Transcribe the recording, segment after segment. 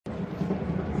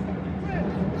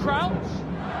Crouch.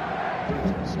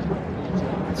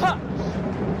 Touch.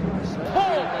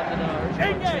 Pull.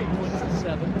 Engage.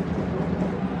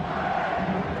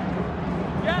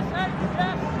 Yes, yes.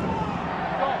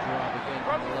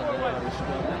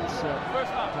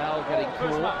 Powell getting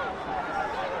caught.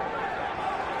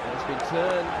 It's been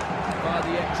turned by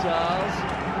the exiles.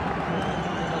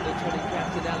 Under 20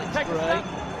 captain Alex Gray.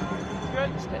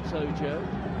 Steps Ojo.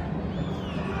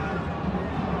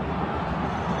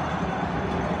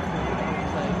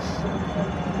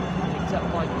 Picked up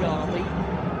by Garvey.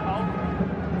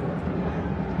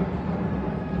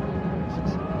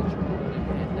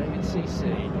 David CC.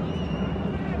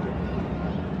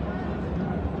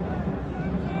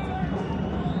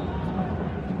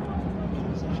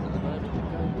 Position at the moment to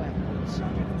go backwards.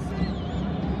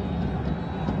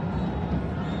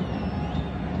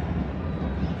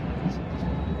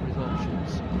 His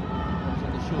options. Comes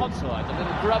on the short side. The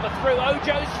little grubber through.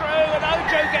 Ojo's through, and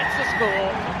Ojo gets the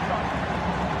score.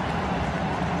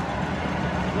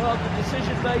 Well, the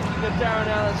decision-making of Darren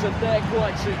Allison there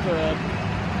quite superb.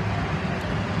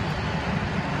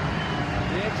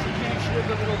 The execution of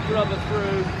the little grubber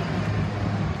through,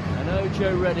 and Ojo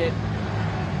read it.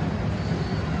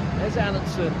 There's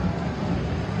Allison,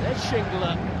 there's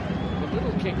Shingler, the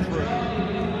little kick through.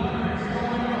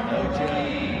 Ojo,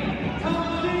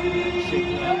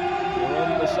 Shingler, we're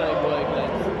on the same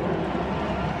wavelength.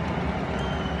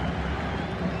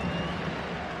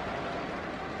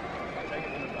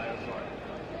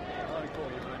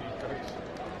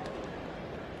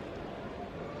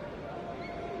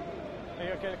 Are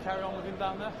you okay to carry on with him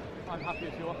down there? I'm happy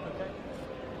if you are, okay?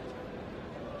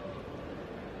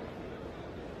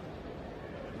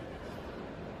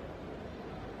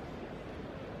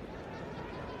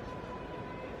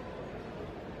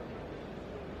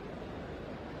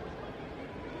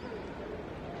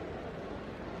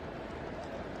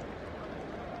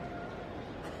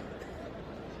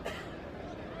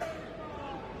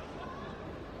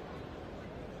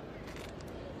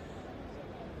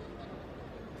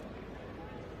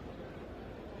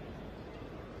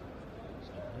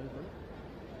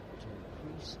 To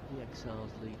increase the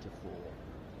Exiles' lead to 4.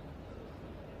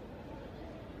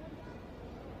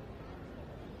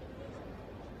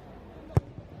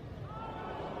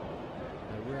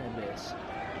 A rare miss.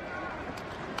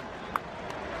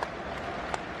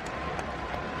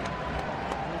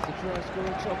 There's the try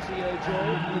scorer, Topsy Ojo,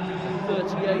 the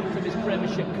 38th of his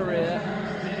Premiership career.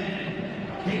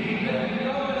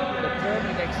 The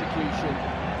perfect execution.